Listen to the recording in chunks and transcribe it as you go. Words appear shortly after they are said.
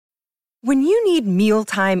When you need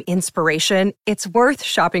mealtime inspiration, it's worth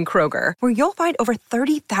shopping Kroger, where you'll find over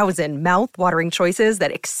 30,000 mouth-watering choices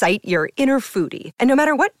that excite your inner foodie. And no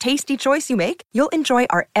matter what tasty choice you make, you'll enjoy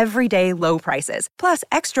our everyday low prices, plus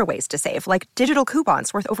extra ways to save, like digital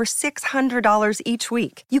coupons worth over $600 each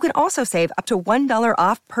week. You can also save up to $1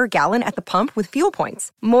 off per gallon at the pump with fuel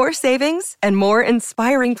points. More savings and more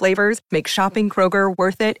inspiring flavors make shopping Kroger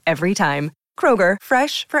worth it every time. Kroger,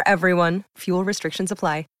 fresh for everyone. Fuel restrictions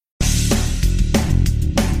apply.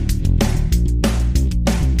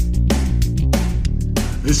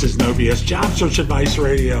 This is No BS Job Search Advice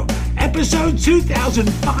Radio, episode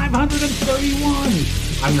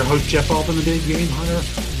 2531. I'm your host, Jeff Altman, the Big Game Hunter,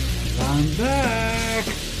 and I'm back.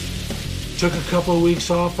 Took a couple of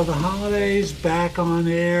weeks off for the holidays, back on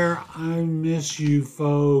air. I miss you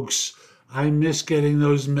folks. I miss getting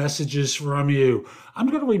those messages from you. I'm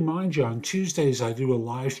going to remind you, on Tuesdays, I do a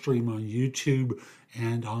live stream on YouTube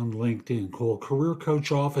and on LinkedIn called Career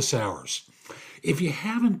Coach Office Hours. If you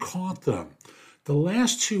haven't caught them, the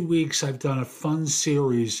last 2 weeks, I've done a fun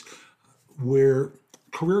series where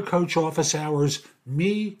Career Coach Office Hours,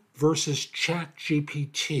 me versus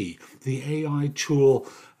ChatGPT, the AI tool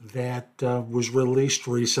that was released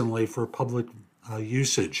recently for public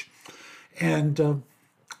usage. And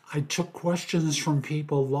I took questions from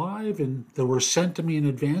people live and that were sent to me in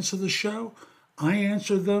advance of the show. I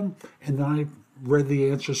answered them, and then I read the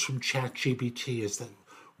answers from ChatGPT as to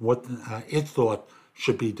what it thought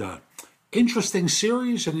should be done. Interesting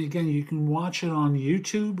series, and again, you can watch it on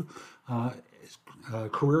YouTube.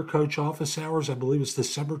 Career Coach Office Hours, I believe it's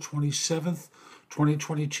December 27th,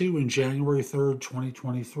 2022 and January 3rd,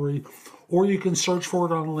 2023. Or you can search for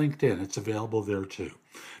it on LinkedIn. It's available there too.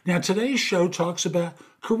 Now, today's show talks about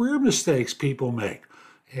career mistakes people make.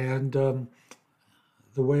 And the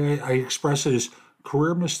way I express it is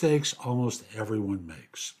career mistakes almost everyone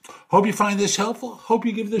makes. Hope you find this helpful. Hope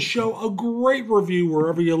you give this show a great review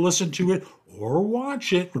wherever you listen to it or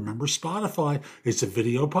watch it. Remember, Spotify, it's a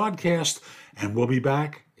video podcast, and we'll be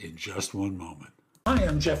back in just one moment. Hi,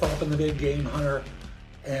 I'm Jeff Altman, the Big Game Hunter,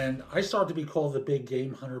 and I started to be called the Big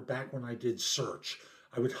Game Hunter back when I did search.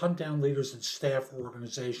 I would hunt down leaders and staff for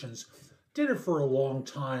organizations, did it for a long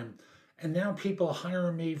time, and now people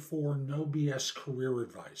hire me for no BS career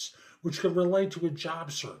advice, which could relate to a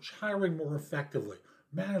job search, hiring more effectively,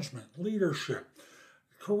 management, leadership,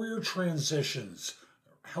 career transitions,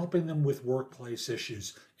 helping them with workplace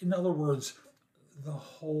issues. In other words, the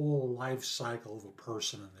whole life cycle of a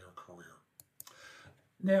person in their career.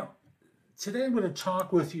 Now, today I'm going to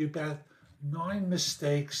talk with you about 9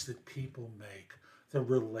 mistakes that people make that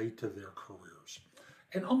relate to their careers.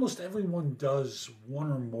 And almost everyone does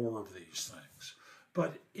one or more of these things.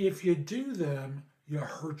 But if you do them, you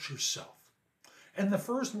hurt yourself. And the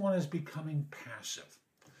first one is becoming passive.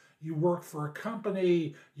 You work for a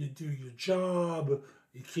company, you do your job,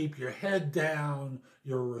 you keep your head down,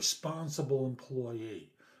 you're a responsible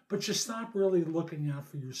employee. But you stop really looking out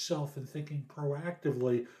for yourself and thinking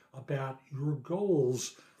proactively about your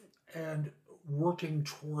goals and working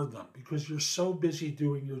toward them, because you're so busy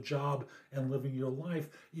doing your job and living your life,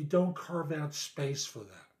 you don't carve out space for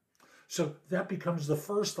that. So that becomes the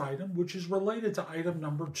first item, which is related to item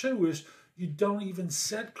number 2, is you don't even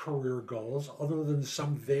set career goals other than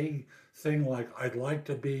some vague thing like, I'd like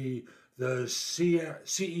to be the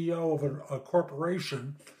CEO of a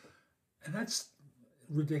corporation. And that's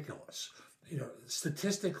ridiculous.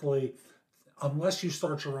 Statistically, unless you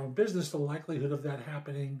start your own business, the likelihood of that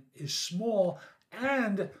happening is small.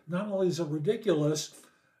 And not only is it ridiculous,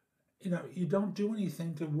 you don't do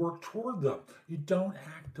anything to work toward them. You don't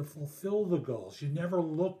act to fulfill the goals. You never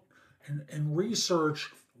look and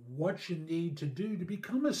research what you need to do to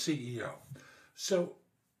become a CEO. So,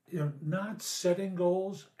 not setting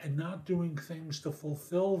goals and not doing things to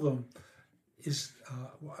fulfill them is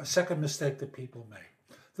a second mistake that people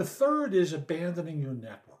make. The third is abandoning your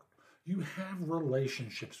network. You have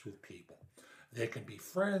relationships with people. They can be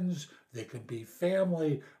friends, they can be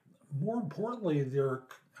family. More importantly, they're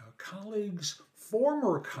colleagues,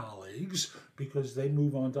 former colleagues, because they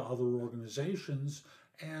move on to other organizations,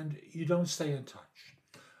 and you don't stay in touch.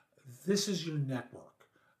 This is your network,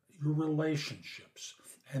 your relationships,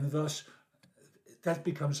 and thus that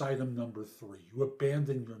becomes item number 3. You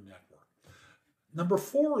abandon your network. Number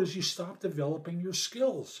 4 is you stop developing your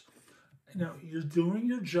skills. You're doing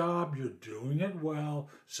your job, you're doing it well.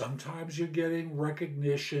 Sometimes you're getting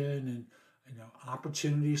recognition and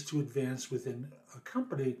opportunities to advance within a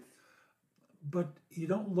company, but you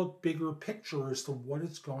don't look bigger picture as to what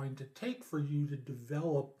it's going to take for you to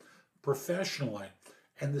develop professionally.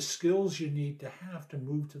 and the skills you need to have to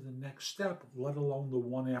move to the next step, let alone the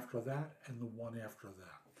one after that and the one after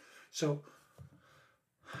that. So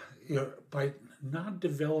by not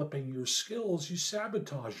developing your skills, you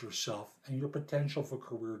sabotage yourself and your potential for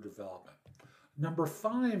career development. Number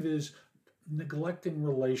 5 is neglecting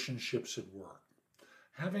relationships at work.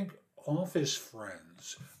 Having office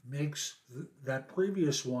friends makes that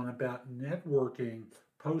previous one about networking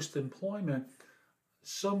post-employment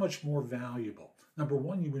so much more valuable. Number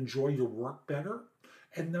 1, you enjoy your work better.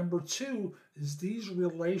 And number 2 is these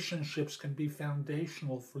relationships can be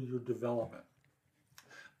foundational for your development.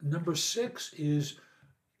 Number 6 is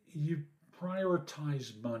you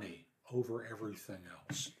prioritize money over everything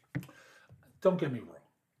else. Don't get me wrong.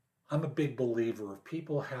 I'm a big believer of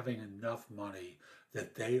people having enough money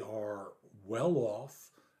that they are well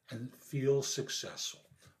off and feel successful.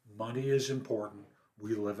 Money is important.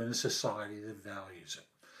 We live in a society that values it.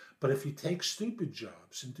 But if you take stupid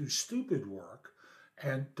jobs and do stupid work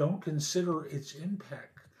and don't consider its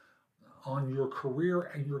impact on your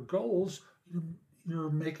career and your goals,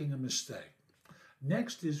 you're making a mistake.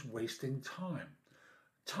 Next is wasting time.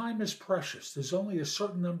 Time is precious. There's only a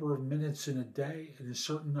certain number of minutes in a day and a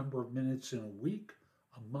certain number of minutes in a week,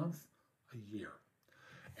 a month, a year.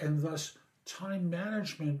 And thus, time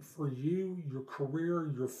management for you, your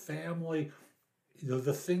career, your family,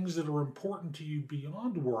 the things that are important to you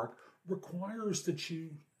beyond work requires that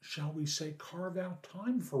you, shall we say, carve out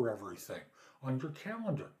time for everything on your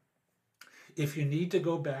calendar. If you need to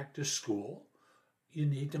go back to school, you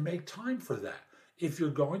need to make time for that. If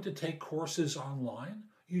you're going to take courses online,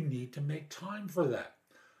 you need to make time for that.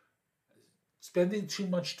 Spending too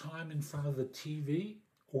much time in front of the TV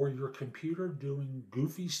or your computer doing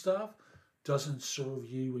goofy stuff doesn't serve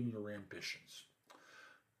you and your ambitions.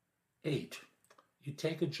 8, you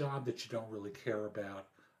take a job that you don't really care about.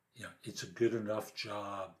 It's a good enough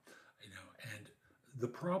job, and the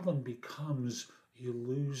problem becomes you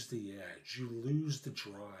lose the edge, you lose the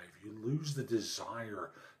drive, you lose the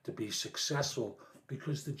desire to be successful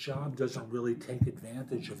because the job doesn't really take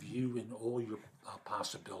advantage of you and all your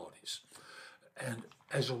possibilities. And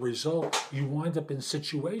as a result, you wind up in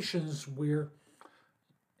situations where,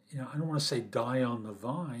 I don't want to say die on the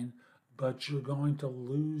vine, but you're going to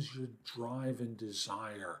lose your drive and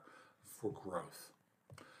desire for growth.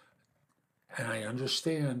 And I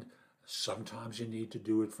understand sometimes you need to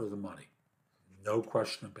do it for the money. No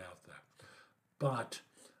question about that. But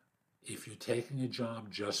if you're taking a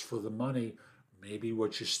job just for the money, maybe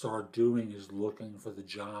what you start doing is looking for the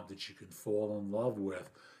job that you can fall in love with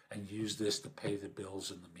and use this to pay the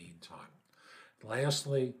bills in the meantime.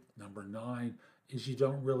 Lastly, number 9 is you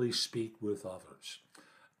don't really speak with others.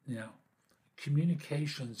 Now,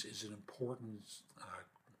 communications is an important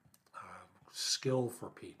skill for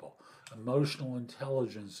people. Emotional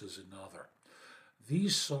intelligence is another.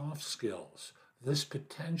 These soft skills, this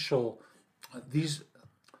potential, these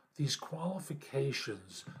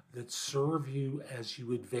qualifications that serve you as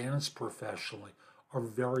you advance professionally are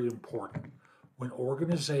very important. When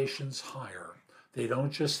organizations hire, they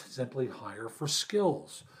don't just simply hire for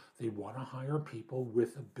skills. They want to hire people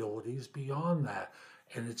with abilities beyond that.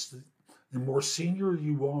 And it's the more senior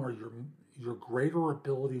you are, your greater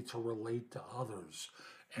ability to relate to others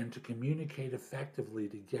and to communicate effectively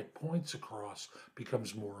to get points across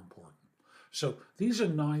becomes more important. So these are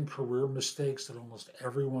 9 career mistakes that almost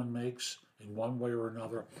everyone makes in one way or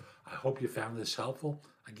another. I hope you found this helpful.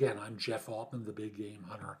 Again, I'm Jeff Altman, the Big Game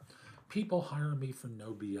Hunter. People hire me for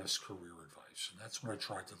no BS career advice, and that's what I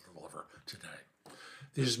tried to deliver today.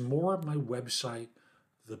 There's more at my website,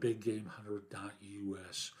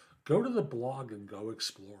 thebiggamehunter.us. Go to the blog and go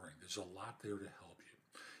exploring. There's a lot there to help you.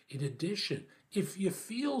 In addition, if you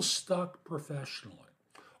feel stuck professionally,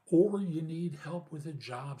 or you need help with a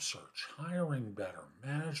job search, hiring better,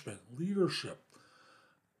 management, leadership,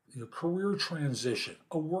 career transition,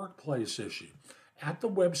 a workplace issue, at the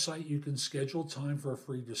website you can schedule time for a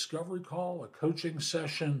free discovery call, a coaching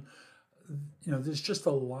session. There's just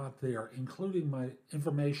a lot there, including my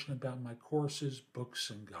information about my courses,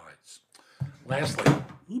 books, and guides. Lastly,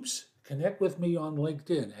 connect with me on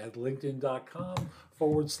LinkedIn at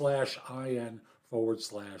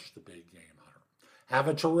linkedin.com/IN/the Big Game Hunter. Have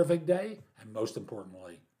a terrific day, and most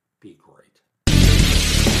importantly, be great.